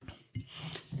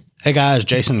Hey guys,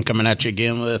 Jason coming at you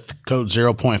again with code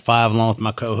 0.5 along with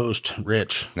my co-host,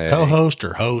 Rich. Hey. Co-host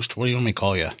or host? What do you want me to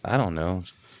call you? I don't know.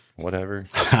 Whatever.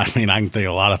 I mean, I can think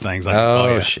of a lot of things I can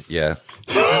call you. Yeah.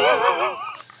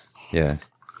 Yeah.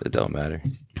 It don't matter.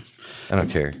 I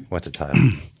don't care. What's the title?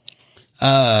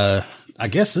 I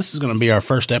guess this is going to be our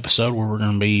first episode where we're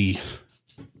going to be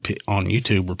on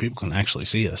YouTube where people can actually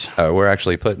see us. Oh, we're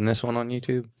actually putting this one on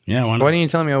YouTube? Yeah, why not? Why didn't you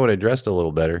tell me I would have dressed a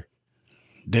little better?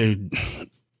 Dude,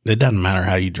 it doesn't matter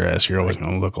how you dress. You're always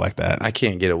going to look like that. I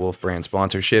can't get a Wolf Brand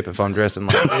sponsorship if I'm dressing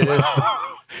like this.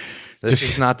 This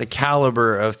is not the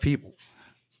caliber of people.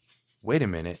 Wait a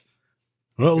minute.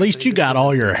 Well, at least you got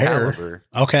all your hair.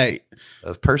 Okay.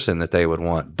 Of person that they would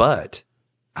want, but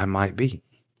I might be.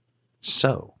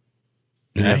 So.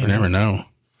 You never know.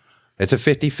 It's a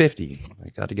 50-50. I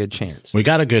got a good chance. We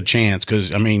got a good chance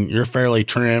because, I mean, you're fairly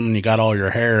trim and you got all your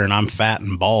hair, and I'm fat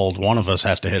and bald. One of us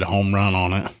has to hit a home run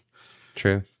on it.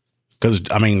 True. Because,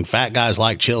 I mean, fat guys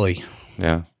like chili.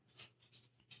 Yeah.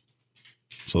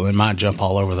 So they might jump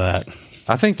all over that.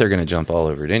 I think they're going to jump all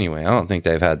over it anyway. I don't think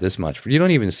they've had this much. You don't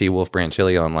even see Wolf Brand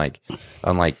chili on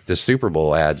the Super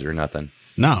Bowl ads or nothing.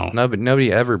 No. But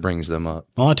nobody ever brings them up.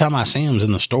 The only time I see them's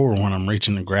in the store when I'm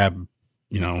reaching to grab,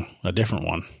 a different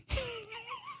one.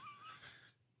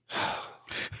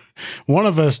 One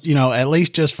of us, at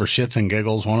least just for shits and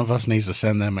giggles, one of us needs to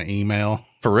send them an email.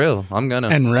 For real. I'm going to.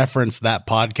 And reference that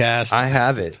podcast. I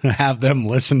have it. Have them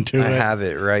listen to it. I have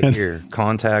it right here.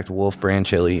 Contact Wolf Brand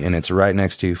Chili, and it's right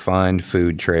next to Find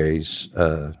Food Trays,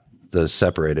 the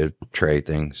separated tray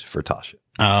things for Tasha.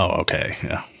 Oh, okay.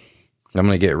 Yeah. I'm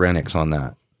going to get Renix on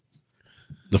that.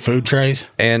 The food trays?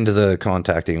 And the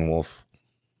contacting Wolf.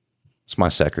 It's my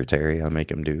secretary. I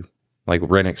make him do. Like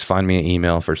Renix, find me an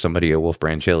email for somebody at Wolf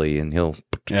Brand Chili, and he'll.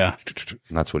 Yeah.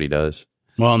 And that's what he does.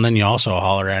 Well, and then you also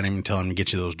holler at him and tell him to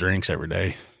get you those drinks every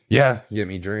day. Yeah. Get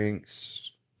me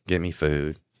drinks. Get me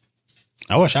food.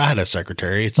 I wish I had a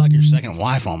secretary. It's like your second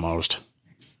wife almost.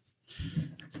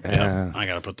 Yeah. I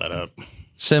got to put that up.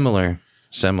 Similar.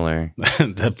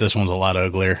 This one's a lot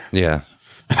uglier. Yeah.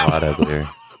 A lot uglier.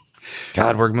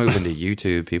 God, we're moving to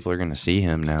YouTube. People are going to see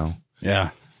him now. Yeah.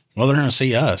 Well, they're going to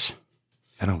see us.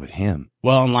 I know, but him.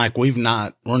 Well, and like we're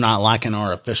not liking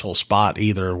our official spot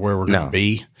either where we're going to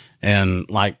be. And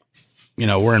like,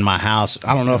 we're in my house.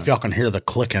 I don't know if y'all can hear the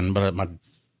clicking, but my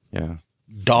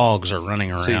dogs are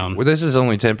running around. See, well, this is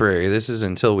only temporary. This is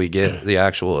until we get the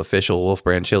actual official Wolf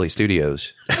Brand Chili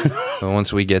Studios. But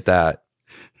once we get that,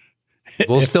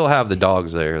 we'll still have the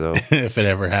dogs there, though. If it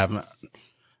ever happened.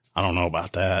 I don't know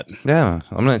about that. Yeah.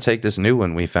 I'm going to take this new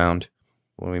one we found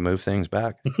when we move things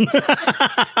back.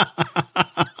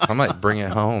 I might bring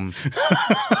it home.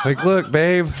 Like, look,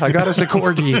 babe, I got us a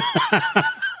corgi.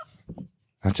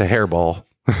 That's a hairball.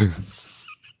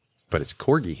 But it's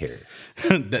corgi hair.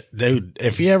 Dude,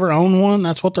 if you ever own one,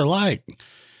 that's what they're like.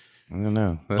 I don't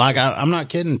know. Like, I'm not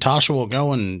kidding. Tasha will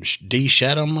go and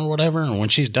de-shed them or whatever. And when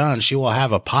she's done, she will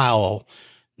have a pile.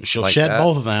 She'll like shed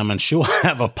both of them, and she'll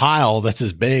have a pile that's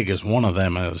as big as one of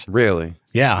them is. Really?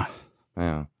 Yeah.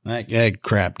 Yeah. That egg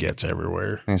crap gets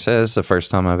everywhere. It says it's the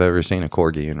first time I've ever seen a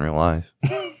corgi in real life.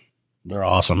 They're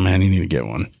awesome, man. You need to get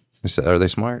one. Are they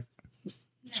smart?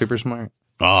 Super smart?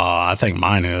 Oh, I think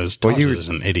mine is. Tasha is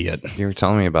an idiot. You were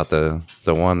telling me about the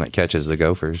one that catches the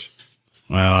gophers.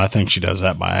 Well, I think she does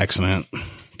that by accident.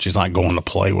 She's like going to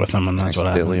play with them, and that's what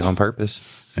happens. On purpose.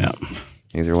 Yeah.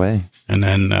 Either way. And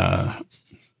then, uh-oh.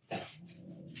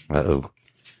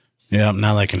 Yeah,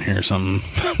 now they can hear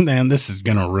something. Man, this is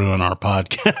going to ruin our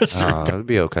podcast. It'll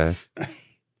be okay.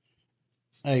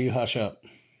 Hey, you hush up.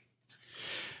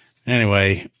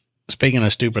 Anyway, speaking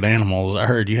of stupid animals, I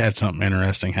heard you had something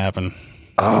interesting happen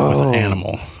with an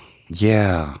animal.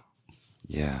 Yeah.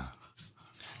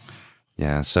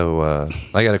 So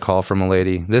I got a call from a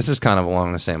lady. This is kind of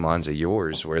along the same lines of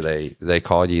yours, where they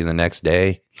called you the next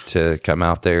day to come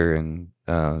out there and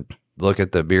look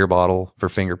at the beer bottle for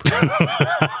fingerprints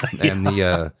and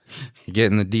the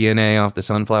getting the DNA off the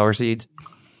sunflower seeds.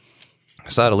 I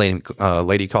saw a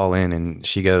lady call in, and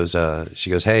she goes,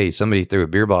 "Hey, somebody threw a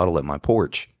beer bottle at my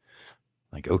porch."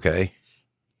 Like, okay,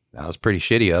 that was pretty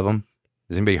shitty of them.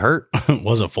 Is anybody hurt?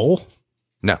 Was it full?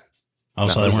 No. Oh,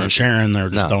 so they weren't sharing. They're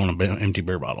just throwing an empty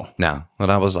beer bottle. No.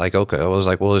 And I was like, okay. I was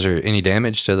like, well, is there any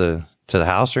damage to the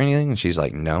house or anything? And she's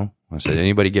like, no. I said,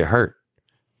 anybody get hurt?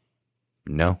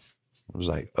 No. I was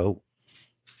like, oh.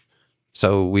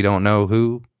 So we don't know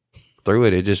who threw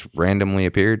it. It just randomly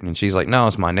appeared. And she's like, no,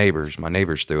 it's my neighbors. My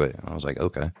neighbors threw it. I was like,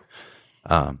 okay.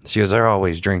 She goes, they're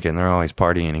always drinking. They're always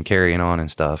partying and carrying on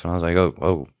and stuff. And I was like,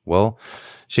 oh, well.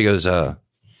 She goes,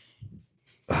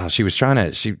 she was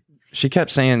trying to, she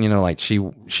kept saying, like she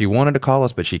wanted to call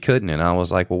us, but she couldn't. And I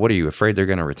was like, well, what are you afraid they're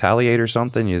going to retaliate or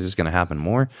something? Is this going to happen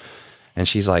more? And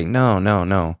she's like,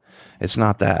 no, it's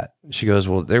not that. She goes,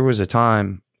 well, there was a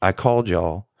time I called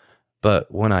y'all, but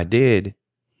when I did,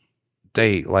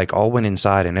 they like all went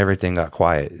inside and everything got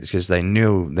quiet because they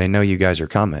know you guys are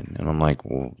coming. And I'm like,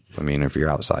 well, I mean, if you're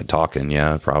outside talking,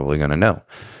 yeah, probably going to know.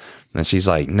 And she's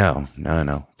like, no.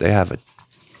 They have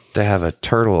a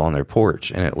turtle on their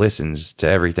porch and it listens to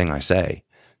everything I say.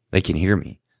 They can hear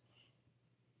me.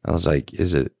 I was like,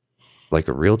 is it like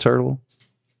a real turtle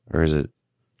or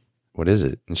what is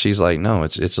it? And she's like, no,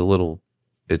 it's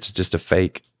just a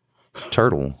fake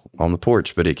turtle on the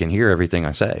porch, but it can hear everything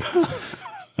I say.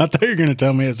 I thought you were going to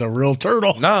tell me it's a real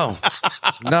turtle. No.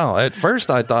 At first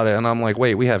I thought it, and I'm like,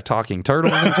 wait, we have talking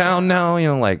turtles in town now?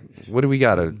 Like, what do we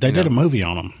got to... They did a movie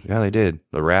on them. Yeah, they did.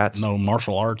 The rats. No,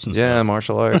 martial arts and stuff. Yeah, stuff.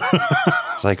 Martial arts.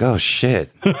 It's like, oh, shit.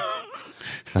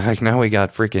 Like, now we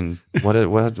got freaking, what,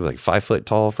 like 5 foot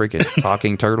tall freaking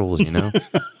talking turtles,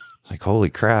 Like, holy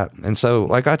crap. And so,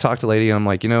 like, I talked to lady, and I'm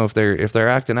like, if they're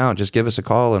acting out, just give us a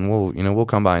call, and we'll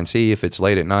come by and see. If it's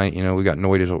late at night, we got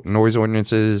noise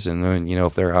ordinances, and then,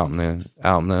 if they're out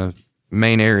in the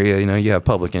main area, you have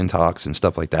public intox and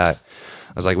stuff like that.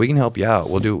 I was like, we can help you out.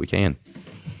 We'll do what we can.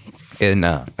 And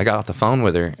I got off the phone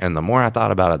with her, and the more I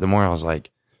thought about it, the more I was like,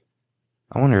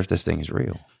 I wonder if this thing is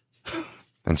real.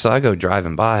 And so I go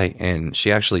driving by, and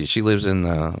she lives in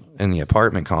the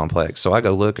apartment complex. So I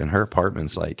go look, and her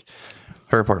apartment's like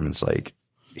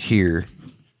here,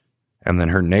 and then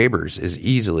her neighbor's is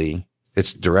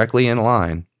it's directly in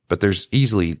line, but there's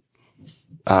easily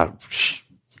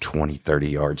 20, 30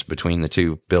 yards between the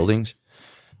two buildings.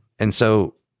 And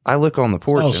so I look on the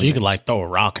porch. Oh, so you could like throw a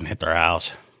rock and hit their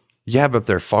house. Yeah, but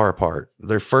they're far apart.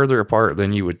 They're further apart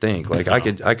than you would think. Like,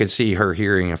 I could see her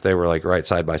hearing if they were like right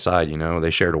side by side, they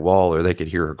shared a wall, or they could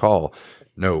hear her call.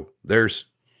 No, there's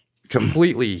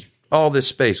completely all this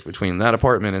space between that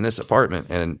apartment and this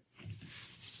apartment. And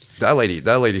that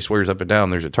lady swears up and down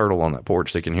there's a turtle on that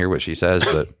porch that can hear what she says,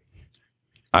 but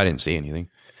I didn't see anything.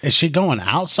 Is she going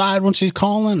outside when she's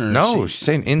calling? Or no, she's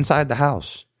saying inside the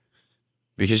house.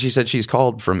 Because she said she's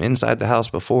called from inside the house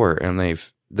before, and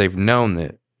they've known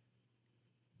that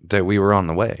we were on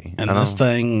the way. And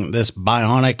this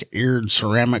bionic eared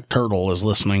ceramic turtle is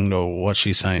listening to what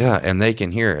she's saying. Yeah, and they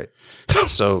can hear it.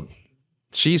 So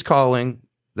she's calling,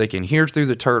 they can hear through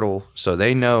the turtle, so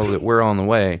they know that we're on the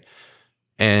way.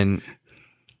 And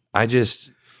I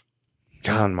just,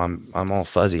 God, I'm all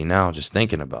fuzzy now just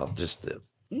thinking about just the...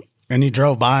 And you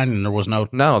drove by and there was no...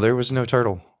 No, there was no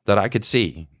turtle that I could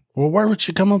see. Well, where would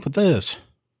you come up with this?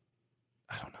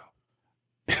 I don't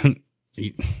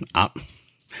know.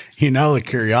 The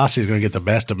curiosity is going to get the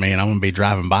best of me, and I'm going to be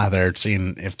driving by there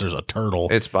seeing if there's a turtle.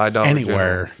 It's by Dollar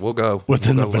anywhere. General. We'll go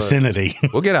within the vicinity.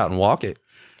 We'll get out and walk it.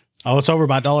 Oh, it's over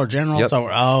by Dollar General. Yep.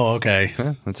 Okay.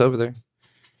 Yeah, it's over there.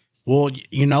 Well,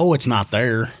 it's not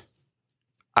there.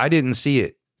 I didn't see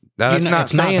it. Now, it's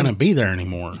not going to be there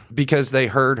anymore because they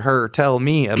heard her tell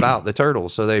me about the turtle,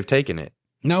 so they've taken it.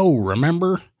 No,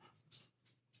 remember?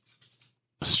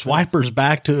 Swiper's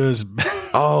back to his.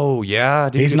 Oh yeah,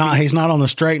 dude, he's not on the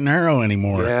straight and narrow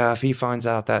anymore. Yeah, if he finds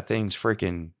out that thing's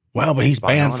freaking. Well, but he's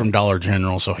banned from Dollar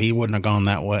General, so he wouldn't have gone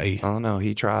that way. Oh no,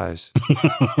 he tries.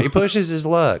 He pushes his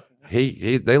luck.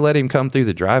 They let him come through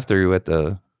the drive-through at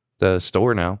the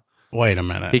store now. Wait a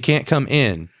minute. He can't come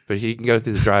in, but he can go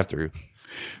through the drive-through.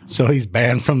 So he's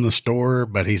banned from the store,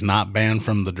 but he's not banned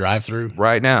from the drive-through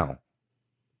right now.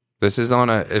 This is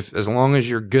as long as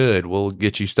you're good, we'll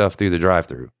get you stuff through the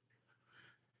drive-through.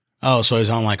 Oh, so he's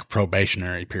on like a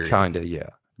probationary period. Kinda, yeah.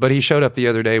 But he showed up the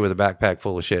other day with a backpack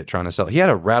full of shit trying to sell. He had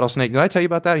a rattlesnake. Did I tell you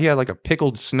about that? He had like a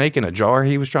pickled snake in a jar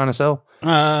he was trying to sell.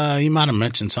 You might have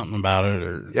mentioned something about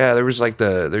it. Yeah, there was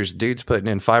there's dudes putting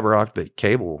in fiber optic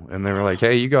cable, and they were like,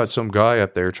 hey, you got some guy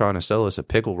up there trying to sell us a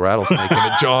pickled rattlesnake in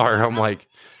a jar. I'm like,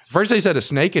 first they said a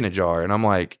snake in a jar, and I'm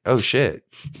like, oh shit.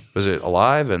 Was it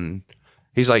alive? And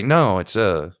he's like, no, it's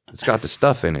got the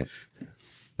stuff in it.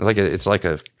 It's like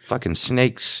a fucking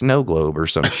snake snow globe or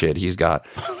some shit he's got.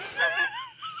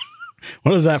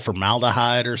 What is that,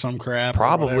 formaldehyde or some crap?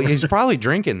 Probably. He's probably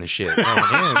drinking the shit. You know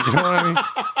what I mean?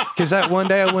 Because that one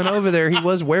day I went over there, he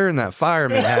was wearing that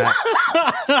fireman hat.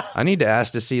 I need to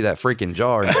ask to see that freaking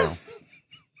jar now.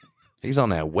 He's on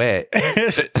that wet.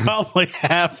 It's probably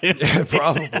half in. Yeah,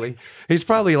 probably. He's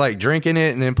probably like drinking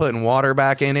it and then putting water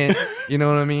back in it. You know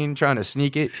what I mean? Trying to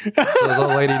sneak it so the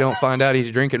little lady don't find out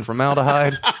he's drinking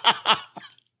formaldehyde.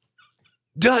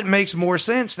 That makes more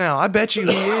sense now. I bet you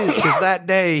he is, because that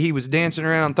day he was dancing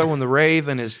around throwing the rave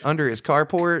under his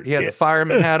carport. He had the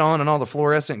fireman hat on and all the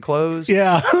fluorescent clothes.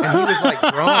 Yeah. And he was like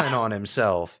drawing on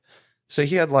himself. So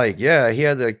he had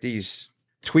these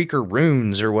tweaker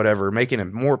runes or whatever, making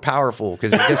him more powerful,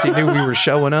 because I guess he knew we were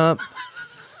showing up.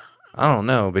 I don't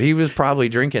know, but he was probably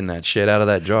drinking that shit out of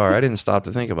that jar. I didn't stop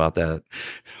to think about that.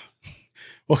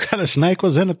 What kind of snake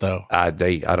was in it, though? I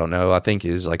don't know. I think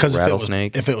it's like a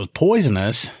rattlesnake. If it was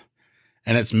poisonous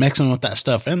and it's mixing with that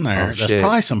stuff in there, there's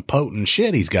probably some potent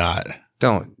shit he's got.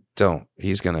 Don't.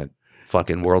 He's going to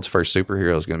fucking world's first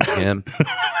superhero is going to be him.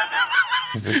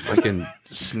 He's this fucking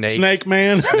Snake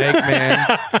man.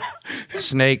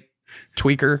 Snake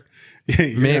tweaker.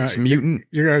 Mutant.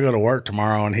 You're going to go to work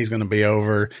tomorrow and he's going to be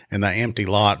over in that empty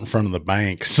lot in front of the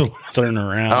bank slithering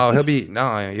around. Oh, he'll be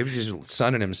just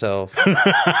sunning himself.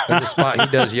 At the spot he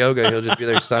does yoga, he'll just be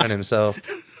there sunning himself.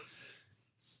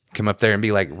 Come up there and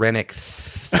be like, Rennick.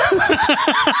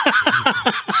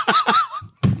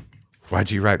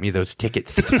 Why'd you write me those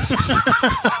tickets?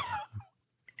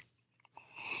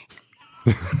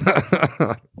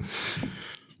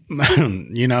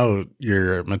 You know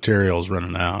your material's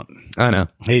running out. I know.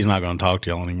 He's not going to talk to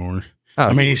y'all anymore. Oh,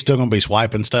 I mean, he's still going to be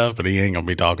swiping stuff, but he ain't going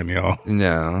to be talking to y'all.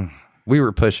 No. We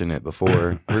were pushing it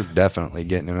before. We're definitely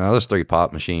getting him. Now, those 3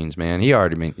 pop machines, man, he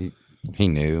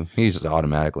knew. He's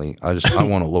automatically, I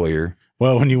want a lawyer.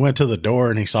 Well, when you went to the door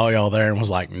and he saw y'all there and was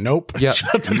like, nope, yep.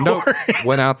 Shut the door.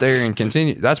 Went out there and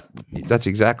continued. That's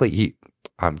exactly,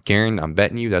 I'm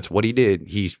betting you that's what he did.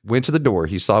 He went to the door.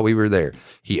 He saw we were there.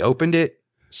 He opened it.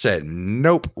 Said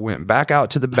nope, went back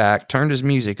out to the back, turned his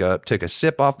music up, took a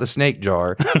sip off the snake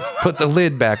jar, put the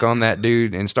lid back on that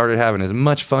dude, and started having as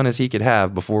much fun as he could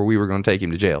have before we were going to take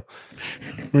him to jail.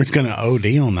 We're just going to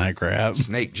OD on that crap.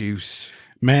 Snake juice.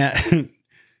 Man,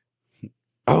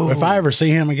 if I ever see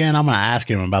him again, I'm going to ask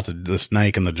him about the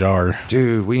snake in the jar.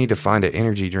 Dude, we need to find an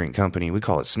energy drink company. We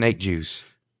call it Snake Juice.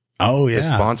 Oh, yeah. They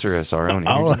sponsor us our own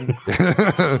energy.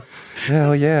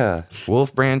 Hell yeah.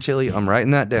 Wolf brand chili. I'm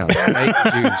writing that down. Snake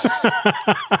Juice.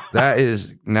 That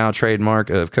is now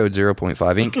trademark of Code 0.5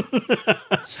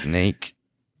 Inc. Snake.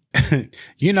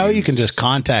 You know, you can just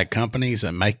contact companies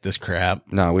that make this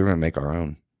crap. No, we're going to make our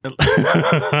own.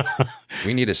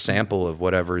 We need a sample of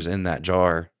whatever's in that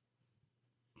jar.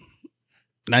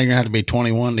 Now you're going to have to be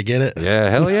 21 to get it?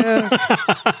 Yeah, hell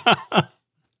yeah.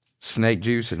 Snake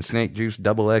Juice and Snake Juice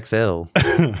XXL.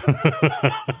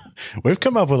 We've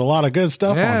come up with a lot of good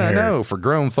stuff on here. I know, for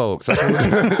grown folks.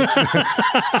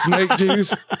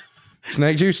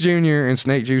 Snake Juice Junior and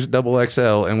Snake Juice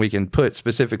XXL, and we can put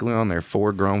specifically on there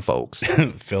for grown folks.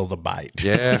 Feel the bite.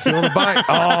 Yeah, feel the bite.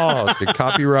 Oh, the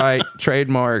copyright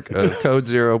trademark of Code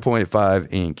 0.5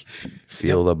 Inc.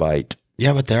 Feel the bite.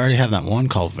 Yeah, but they already have that one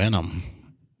called Venom.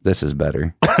 This is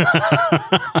better.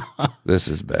 This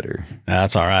is better.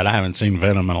 That's all right. I haven't seen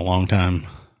Venom in a long time.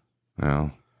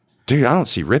 Oh, dude, I don't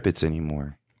see Rippets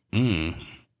anymore.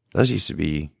 Those used to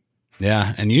be.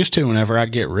 Yeah, and used to whenever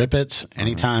I'd get Rippets,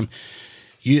 anytime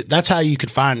that's how you could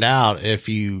find out if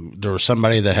there was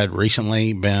somebody that had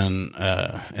recently been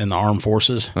in the armed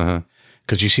forces.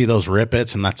 Because you see those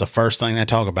Rippets, and that's the first thing they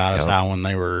talk about is how when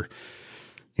they were,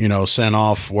 sent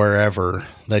off wherever,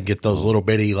 they'd get those little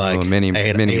bitty mini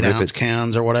 8-ounce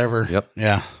cans or whatever. Yep.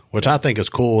 Yeah, which I think is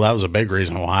cool. That was a big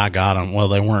reason why I got them. Well,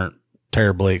 they weren't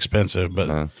terribly expensive,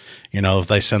 but if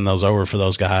they send those over for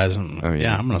those guys, and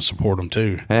I'm going to support them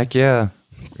too. Heck yeah.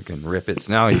 Freaking Rippets.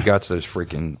 Now you got those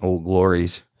freaking Old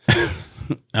Glories.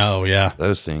 Oh yeah.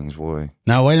 Those things, boy.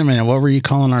 Now wait a minute. What were you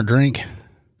calling our drink?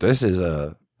 This is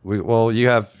you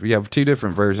have 2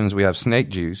 different versions. We have Snake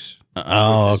Juice.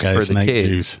 Oh, okay. For Snake the kids,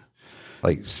 Juice.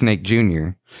 Like Snake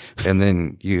Junior. And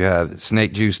then you have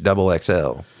Snake Juice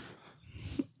XXL.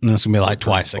 And this can be like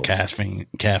twice the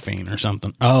caffeine or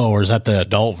something. Oh, or is that the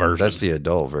adult version? That's the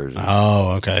adult version.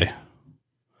 Oh, okay.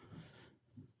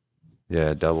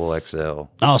 Yeah, XXL.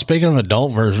 Oh, speaking of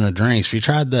adult version of drinks, have you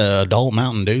tried the adult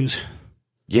Mountain Dews?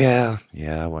 Yeah,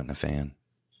 I wasn't a fan.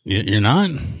 You're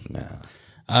not? No.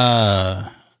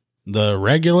 The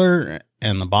regular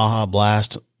and the Baja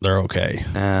Blast, they're okay.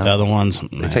 The other ones,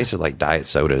 they tasted like diet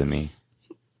soda to me.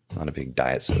 Not a big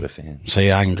diet soda fan.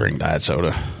 See, I can drink diet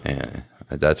soda. Yeah,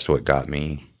 that's what got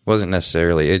me. Wasn't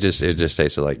necessarily. It just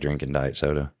tasted like drinking diet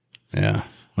soda. Yeah.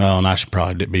 Well, and I should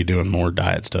probably be doing more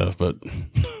diet stuff, but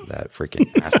that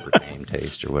freaking aspartame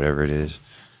taste or whatever it is.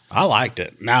 I liked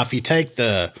it. Now, if you take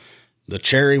the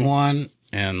cherry one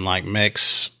and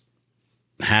mix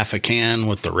half a can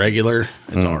with the regular,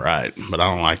 it's all right. But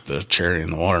I don't like the cherry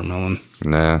and the watermelon.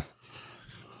 Nah.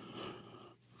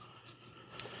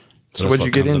 So what'd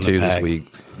you get into this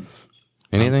week?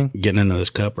 Anything? I'm getting into this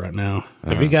cup right now.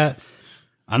 Have you got?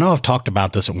 I know I've talked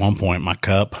about this at one point. My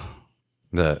cup.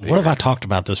 What have I talked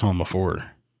about this on before?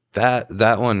 That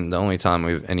one, the only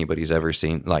time anybody's ever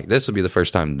seen, like, this will be the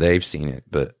first time they've seen it,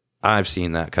 but I've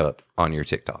seen that cup on your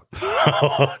TikTok.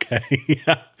 Okay,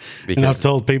 yeah. Because, and I've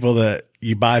told people that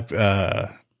you buy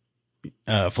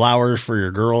flowers for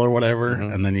your girl or whatever,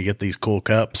 and then you get these cool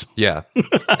cups. Yeah.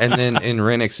 And then in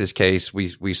Renix's case,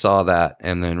 we saw that,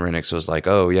 and then Renix was like,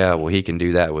 "Oh yeah, well he can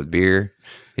do that with beer."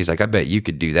 He's like, "I bet you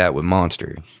could do that with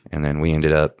Monster." And then we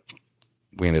ended up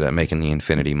making the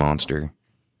Infinity Monster.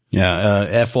 Yeah.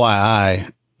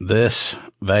 FYI, this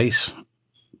vase,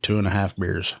 2.5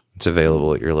 beers. It's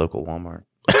available at your local Walmart.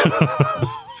 I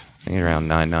think around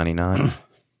 $9.99.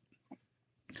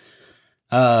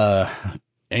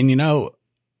 And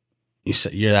you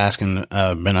said you're asking,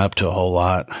 been up to a whole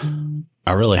lot.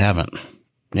 I really haven't.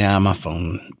 Yeah, my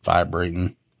phone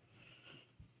vibrating.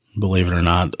 Believe it or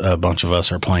not, a bunch of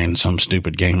us are playing some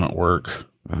stupid game at work.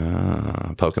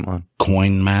 Pokemon.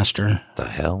 Coin Master. The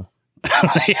hell?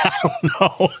 Yeah, I don't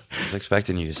know. I was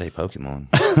expecting you to say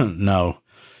Pokemon. No.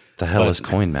 The hell is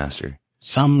Coin Master?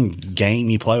 Some game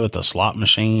you play with a slot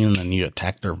machine and you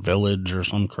attack their village or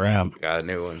some crap. Got a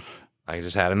new one. I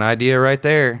just had an idea right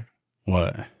there.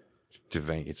 What?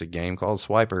 It's a game called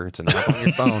Swiper. It's an app on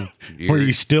your phone. Where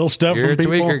you steal stuff from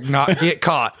people? You're a tweaker, not get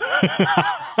caught.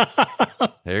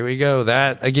 There we go.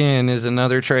 That, again, is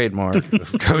another trademark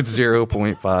of Code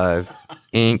 0.5.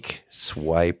 Ink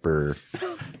Swiper.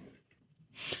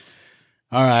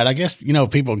 All right. I guess,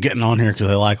 people getting on here because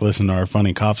they like listening to our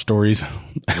funny cop stories.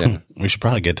 Yeah. We should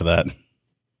probably get to that.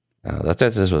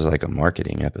 This was like a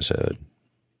marketing episode.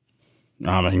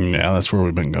 I mean, yeah, that's where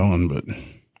we've been going, but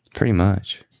pretty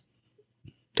much.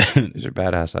 These are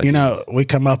badass ideas. We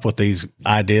come up with these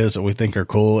ideas that we think are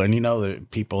cool, and the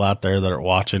people out there that are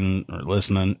watching or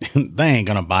listening, they ain't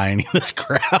gonna buy any of this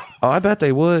crap. Oh, I bet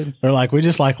they would. They're like, we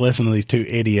just like listening to these two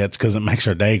idiots because it makes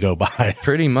our day go by.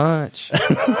 Pretty much.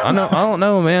 I don't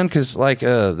know, man, because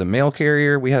the mail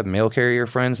carrier, we have mail carrier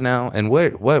friends now, and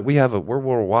what we have we're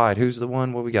worldwide. Who's the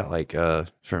one? What we got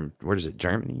from where is it?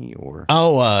 Germany or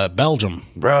Belgium,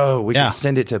 bro? We can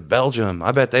send it to Belgium.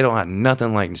 I bet they don't have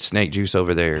nothing like snake juice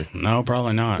over there. No,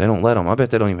 probably not. They don't let them. I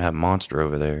bet they don't even have Monster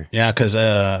over there. Yeah, because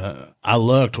I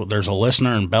looked. There's a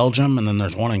listener in Belgium, and then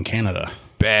there's one in Canada.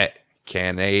 Bet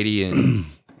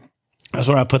Canadians. That's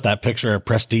where I put that picture of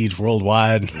Prestige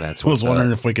Worldwide. That's was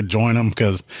wondering if we could join them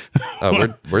because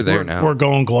we're there now. We're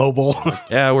going global.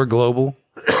 Yeah, we're global.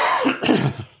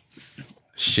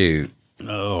 Shoot.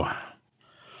 Oh,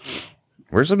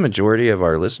 where's the majority of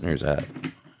our listeners at?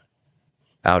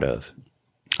 Out of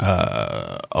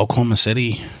Oklahoma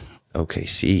City,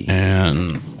 OKC,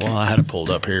 and I had it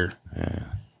pulled up here. Yeah,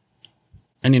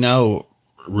 and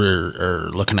we're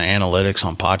looking at analytics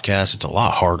on podcasts. It's a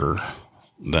lot harder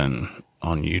than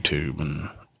on YouTube and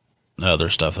other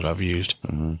stuff that I've used.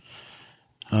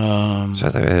 Mm-hmm. So I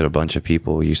thought I had a bunch of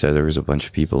people. You said there was a bunch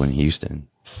of people in Houston.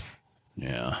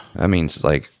 Yeah, I mean, it's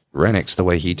like Renix, the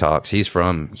way he talks, he's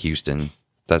from Houston.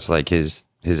 That's like his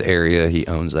area. He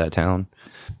owns that town.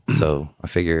 So I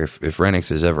figure if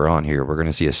Renix is ever on here, we're going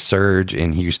to see a surge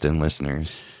in Houston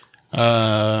listeners.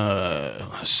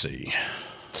 Let's see.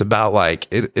 It's about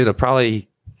it'll probably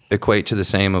equate to the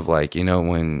same of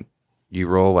when you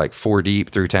roll 4 deep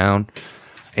through town.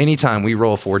 Anytime we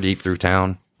roll 4 deep through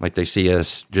town, they see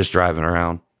us just driving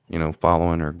around,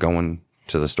 following or going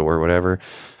to the store or whatever,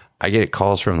 I get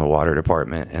calls from the water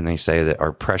department and they say that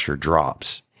our pressure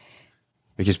drops.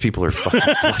 Because people are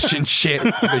fucking flushing shit.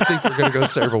 They think we're going to go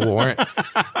serve a warrant.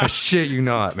 I shit you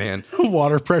not, man.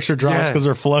 Water pressure drops because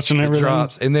they're flushing everything.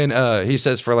 Drops. And then he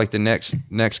says for the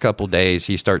next couple days,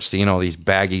 he starts seeing all these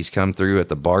baggies come through at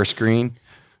the bar screen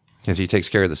because he takes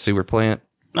care of the sewer plant.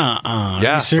 Yeah,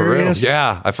 are you serious? For real.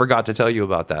 Yeah, I forgot to tell you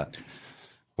about that.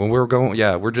 When we're going,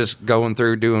 we're just going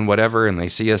through doing whatever, and they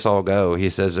see us all go.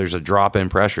 He says there's a drop in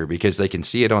pressure because they can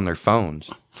see it on their phones.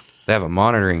 They have a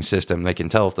monitoring system. They can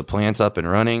tell if the plant's up and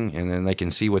running, and then they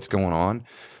can see what's going on.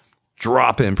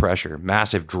 Drop in pressure,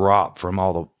 massive drop from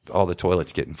all the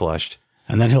toilets getting flushed.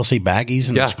 And then he'll see baggies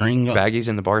in the screen. Baggies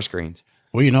in the bar screens.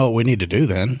 Well, you know what we need to do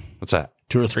then? What's that?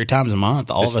 2 or 3 times a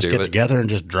month, all of us get together and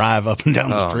just drive up and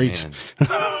down the streets.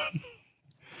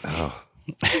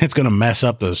 It's going to mess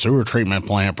up the sewer treatment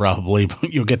plant probably,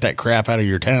 but you'll get that crap out of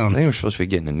your town. I think we're supposed to be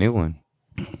getting a new one.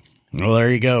 Well,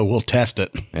 there you go. We'll test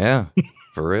it. Yeah.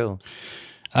 For real.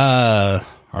 Our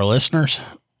listeners,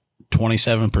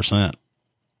 27%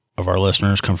 of our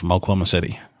listeners come from Oklahoma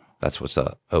City. That's what's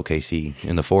up. OKC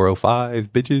in the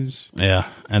 405, bitches. Yeah.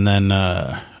 And then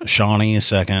Shawnee is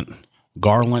second.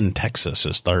 Garland, Texas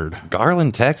is third.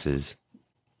 Garland, Texas?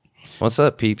 What's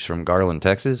up, peeps from Garland,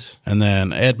 Texas? And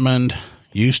then Edmond,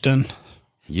 Houston,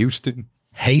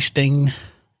 Hastings,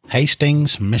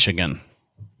 Michigan.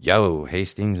 Yo,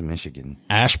 Hastings, Michigan.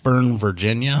 Ashburn,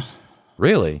 Virginia.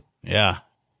 Really? Yeah.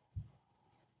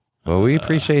 Well, we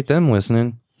appreciate them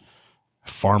listening.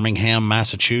 Farmingham,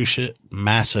 Massachusetts.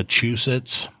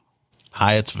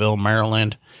 Hyattsville,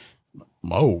 Maryland.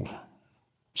 Whoa.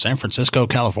 San Francisco,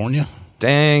 California.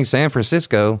 Dang, San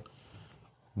Francisco.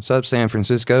 What's up, San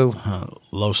Francisco?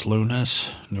 Los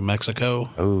Lunas, New Mexico.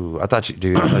 Oh, I thought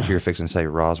you were fixing to say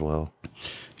Roswell.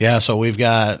 Yeah, so we've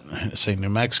got, let's see, New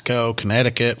Mexico,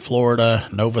 Connecticut, Florida,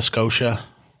 Nova Scotia,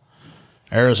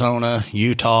 Arizona,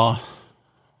 Utah,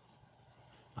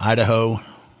 Idaho.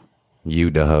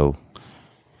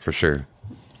 For sure.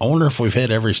 I wonder if we've hit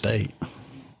every state.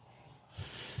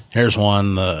 Here's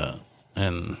one,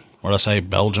 in, what did I say,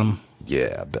 Belgium?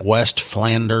 Yeah. West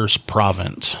Flanders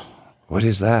Province. What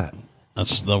is that?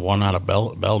 That's the one out of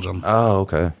Belgium. Oh,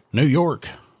 okay. New York.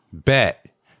 Bet.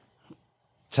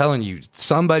 Telling you,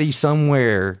 somebody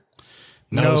somewhere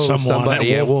knows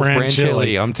somebody at Wolf Brand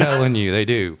Chili. I'm telling you, they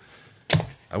do.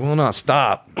 I will not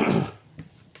stop. All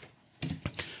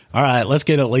right, let's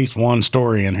get at least one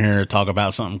story in here to talk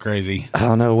about something crazy. I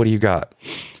don't know. What do you got?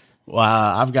 Well,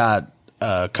 I've got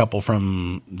a couple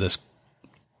from this.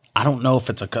 I don't know if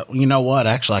it's a couple. You know what?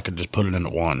 Actually, I could just put it into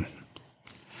one.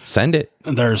 Send it.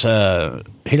 He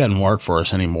doesn't work for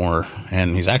us anymore,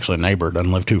 and he's actually a neighbor.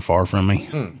 Doesn't live too far from me.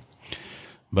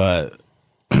 But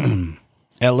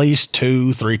at least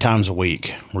 2-3 times a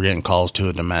week, we're getting calls to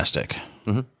a domestic.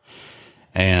 Mm-hmm.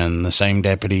 And the same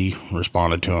deputy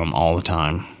responded to him all the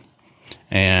time.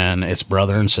 And it's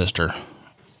brother and sister.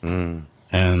 And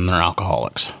they're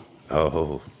alcoholics.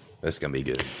 Oh, that's going to be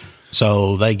good.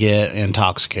 So they get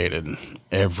intoxicated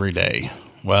every day.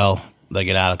 Well, they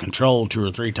get out of control 2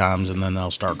 or 3 times, and then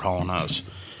they'll start calling us.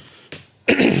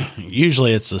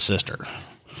 Usually it's the sister.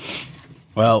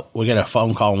 Well, we get a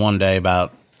phone call one day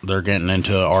about they're getting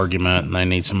into an argument, and they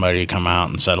need somebody to come out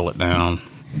and settle it down.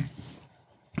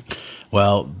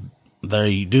 Well,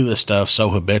 they do this stuff so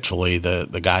habitually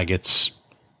that the guy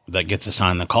that gets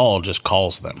assigned the call just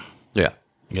calls them. Yeah.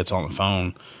 Gets on the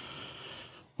phone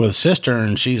with sister,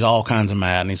 and she's all kinds of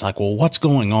mad. And he's like, well, what's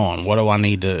going on? What do I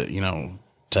need to,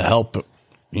 to help,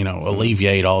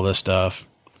 alleviate all this stuff?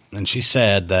 And she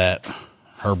said that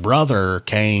her brother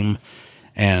came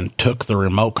and took the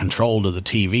remote control to the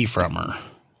TV from her.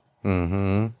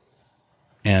 Mm-hmm.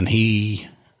 And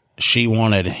she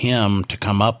wanted him to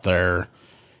come up there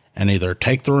and either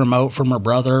take the remote from her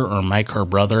brother or make her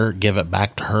brother give it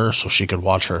back to her so she could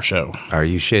watch her show. Are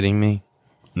you shitting me?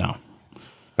 No.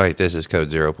 Wait, this is code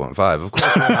 0.5. Of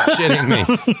course we're not shitting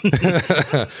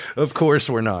me. Of course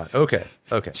we're not. Okay.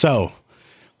 So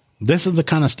this is the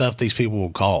kind of stuff these people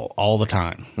will call all the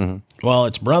time. Mm-hmm. Well,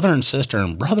 it's brother and sister,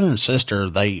 and brother and sister,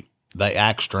 they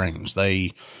act strange.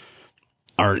 They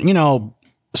are,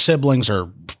 siblings are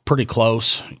pretty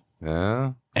close.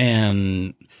 Yeah.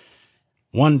 And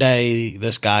one day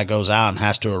this guy goes out and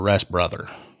has to arrest brother.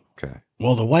 Okay.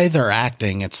 Well, the way they're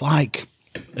acting, it's like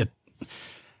if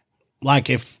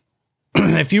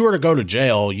you were to go to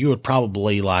jail, you would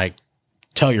probably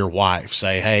tell your wife,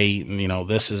 say, hey,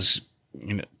 this is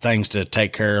things to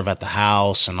take care of at the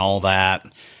house and all that.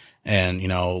 And,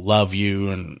 love you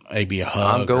and maybe a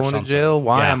hug. I'm going to jail.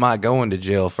 Why am I going to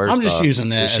jail first? I'm just using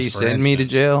that. Did she send me to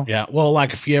jail? Yeah. Well,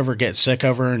 if you ever get sick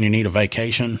of her and you need a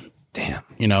vacation, damn,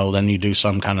 then you do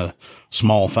some kind of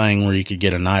small thing where you could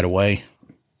get a night away.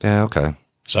 Yeah. Okay.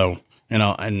 So,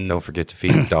 and don't forget to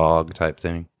feed a dog type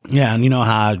thing. Yeah. And how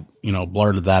I,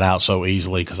 blurted that out so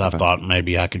easily because I thought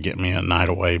maybe I could get me a night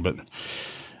away, but,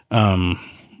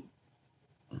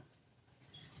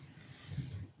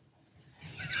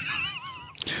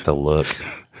 the look.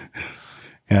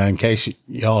 Yeah, in case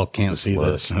y'all can't see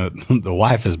this, the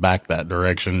wife is back that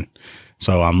direction,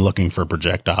 so I'm looking for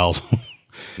projectiles.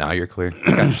 Now you're clear.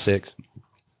 I got 6.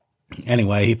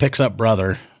 Anyway, he picks up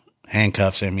brother,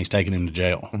 handcuffs him. He's taking him to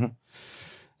jail. Mm-hmm.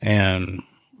 And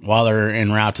while they're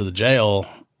en route to the jail,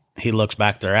 he looks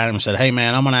back there at him and said, hey,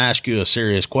 man, I'm going to ask you a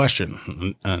serious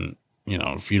question. And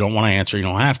if you don't want to answer, you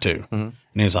don't have to. Mm-hmm. And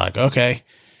he's like, okay.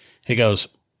 He goes,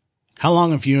 how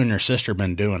long have you and your sister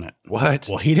been doing it? What?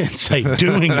 Well, he didn't say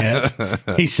doing it.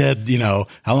 He said,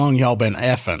 how long y'all been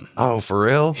effing? Oh, for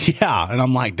real? Yeah. And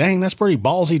I'm like, dang, that's pretty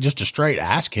ballsy just to straight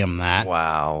ask him that.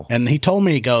 Wow. And he told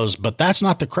me, he goes, but that's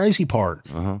not the crazy part.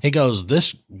 Uh-huh. He goes,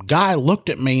 this guy looked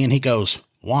at me and he goes,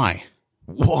 why?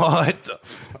 What?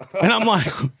 And I'm like,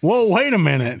 whoa, wait a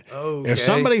minute. Okay. If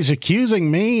somebody's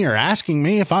accusing me or asking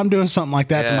me if I'm doing something like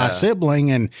that to my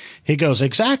sibling, and he goes,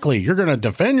 exactly, you're going to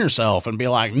defend yourself and be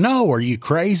like, no, are you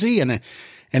crazy? And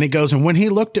he goes, and when he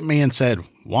looked at me and said,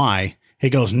 why? He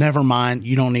goes, never mind.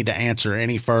 You don't need to answer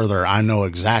any further. I know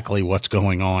exactly what's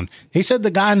going on. He said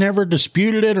the guy never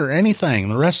disputed it or anything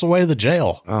the rest of the way to the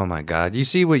jail. Oh, my God. You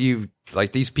see what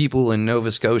like these people in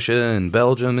Nova Scotia and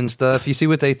Belgium and stuff, you see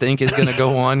what they think is going to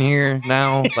go on here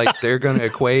now? Like they're going to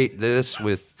equate this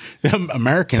with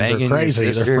Americans are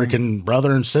crazy. Their freaking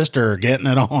brother and sister are getting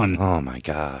it on. Oh, my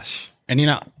gosh. And,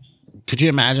 could you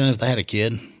imagine if they had a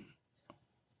kid?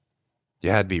 You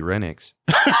had to be Renix.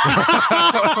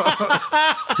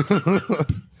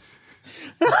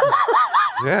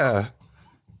 Yeah,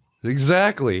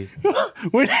 exactly.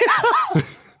 We're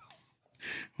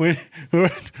going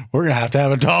to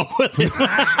have a talk with him.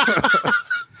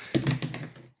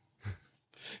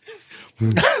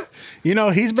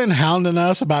 He's been hounding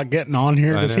us about getting on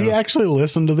here. Does he actually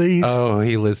listen to these? Oh,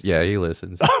 he listens. Yeah, he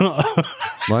listens.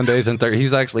 Mondays and Thursdays.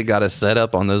 He's actually got us set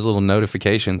up on those little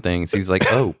notification things. He's like,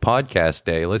 oh, podcast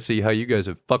day. Let's see how you guys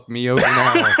have fucked me over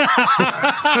now.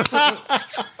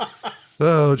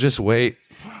 Oh, just wait.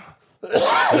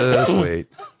 Just wait.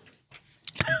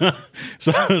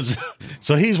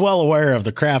 So he's well aware of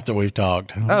the crap that we've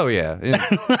talked. Oh, yeah.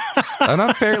 And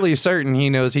I'm fairly certain he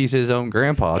knows he's his own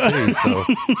grandpa, too. So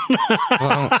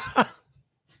I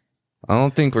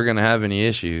don't think we're going to have any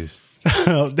issues.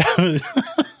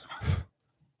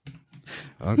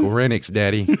 Uncle Rennick's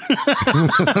daddy.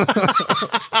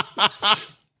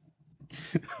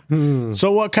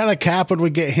 So what kind of cap would we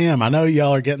get him? I know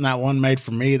y'all are getting that one made for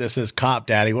me that says Cop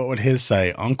Daddy. What would his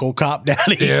say? Uncle Cop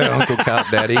Daddy? Yeah, Uncle Cop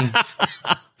Daddy.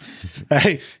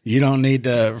 Hey, you don't need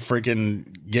to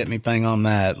freaking get anything on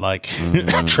that, like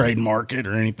trademark it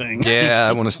or anything. Yeah,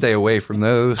 I want to stay away from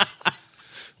those.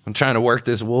 I'm trying to work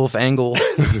this wolf angle.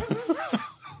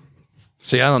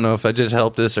 See, I don't know if I just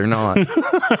helped this or not.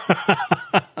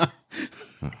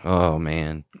 Oh,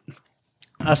 man.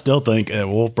 I still think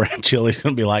Wolf Brand Chili is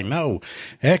going to be like, no,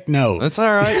 heck no. That's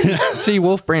all right. See,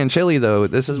 Wolf Brand Chili, though,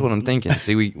 this is what I'm thinking.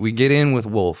 See, we get in with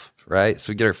Wolf, right?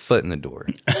 So we get our foot in the door.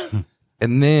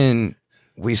 And then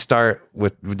we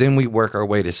work our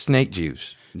way to Snake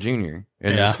Juice Junior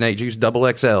and then Snake Juice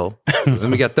Double XL.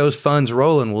 Then we got those funds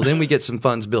rolling. Well, then we get some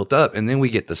funds built up, and then we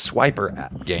get the Swiper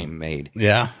app game made.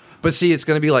 Yeah. But see, it's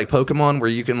going to be like Pokemon, where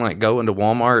you can like go into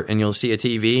Walmart and you'll see a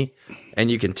TV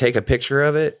and you can take a picture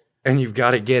of it. And you've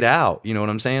got to get out. You know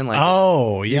what I'm saying? Like,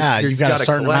 oh, yeah. You've got a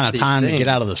certain amount of time to get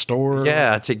out of the store.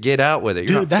 Yeah, to get out with it.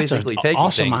 You're not physically taking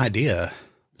awesome idea.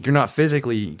 You're not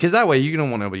physically, because that way you don't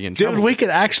want nobody in trouble. Dude, we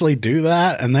could actually do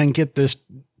that and then get this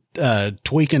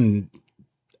tweaking,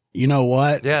 you know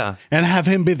what? Yeah. And have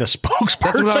him be the spokesperson.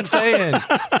 That's what I'm saying.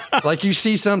 Like you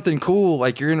see something cool,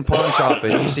 like you're in a pawn shop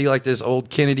and you see like this old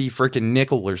Kennedy freaking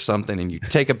nickel or something and you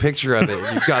take a picture of it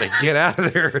and you've got to get out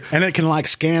of there. And it can like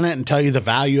scan it and tell you the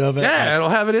value of it. Yeah, like, it'll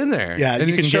have it in there. Yeah. And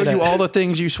it can show you all the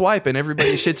things you swipe and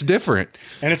everybody's shit's different.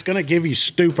 And it's going to give you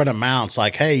stupid amounts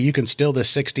like, hey, you can steal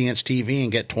this 60-inch TV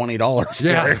and get $20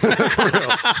 yeah. For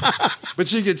real.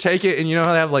 But you could take it and you know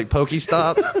how they have like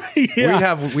Pokestops?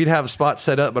 Yeah. We'd have spots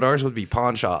set up, but ours would be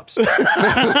pawn shops.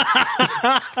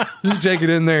 You take it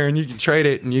in there and you can trade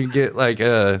it and you can get like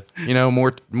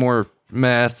more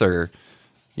meth, or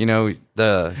the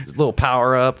little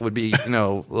power up would be a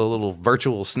little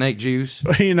virtual snake juice.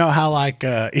 You know how like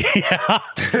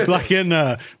like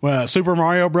in Super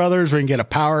Mario Brothers, where you can get a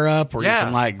power up where you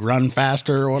can like run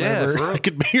faster or whatever. Yeah, it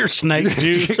could be your snake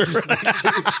juice.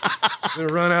 To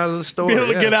run out of the store. Be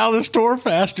able to get out of the store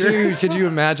faster. Dude, could you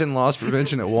imagine loss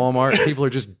prevention at Walmart? People are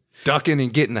just ducking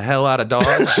and getting the hell out of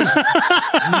Dodge. Just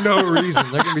no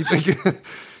reason. They're going to be thinking,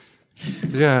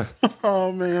 yeah.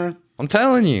 Oh, man. I'm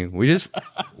telling you,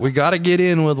 we got to get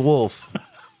in with Wolf.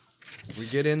 We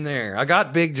get in there. I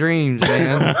got big dreams,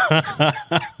 man.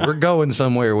 We're going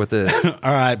somewhere with it.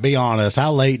 All right, be honest.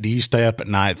 How late do you stay up at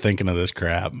night thinking of this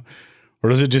crap? Or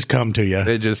does it just come to you?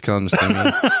 It just comes to me.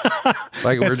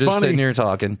 Like we're just sitting here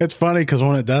talking. It's funny because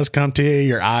when it does come to you,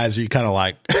 your eyes are kind of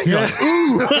like,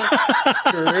 ooh.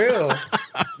 For real.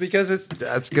 Because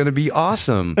that's going to be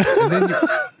awesome. And then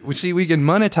we can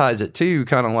monetize it too,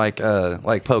 kind of like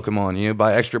Pokemon.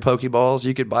 Buy extra Pokeballs.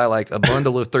 You could buy like a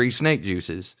bundle of 3 snake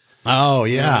juices. Oh,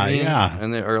 yeah, you know what I mean? yeah.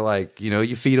 And or like,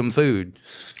 you feed them food.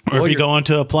 Or if you go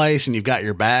into a place and you've got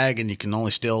your bag and you can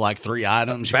only steal like 3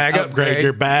 items, you bag can upgrade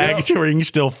your bag to where you can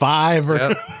steal 5.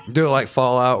 Or Do it like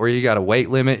Fallout where you got a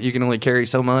weight limit. You can only carry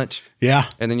so much. Yeah.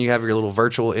 And then you have your little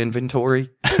virtual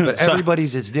inventory. But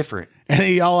everybody's is different.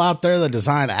 Any y'all out there that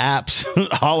design apps,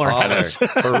 holler at us.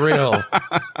 For real.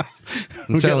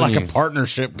 We get like a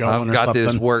partnership going. I've got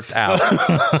this worked out.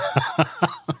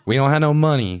 We don't have no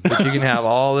money, but you can have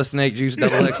all the Snake Juice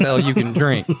XXL you can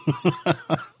drink.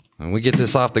 And we get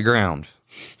this off the ground.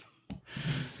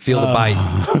 Feel the bite.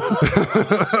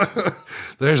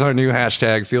 There's our new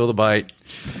hashtag, feel the bite.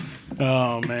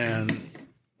 Oh, man.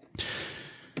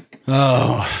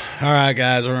 Oh, all right,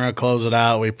 guys. We're going to close it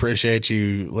out. We appreciate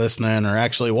you listening or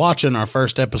actually watching our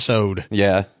first episode.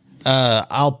 Yeah.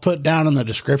 I'll put down in the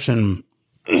description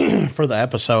for the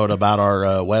episode about our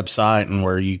website and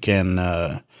where you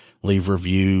can leave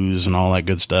reviews and all that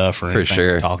good stuff or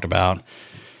anything we talked about.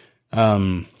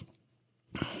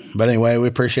 But anyway, we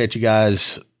appreciate you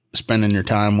guys spending your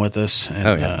time with us,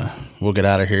 and we'll get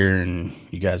out of here and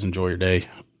you guys enjoy your day.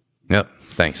 Yep.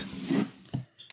 Thanks.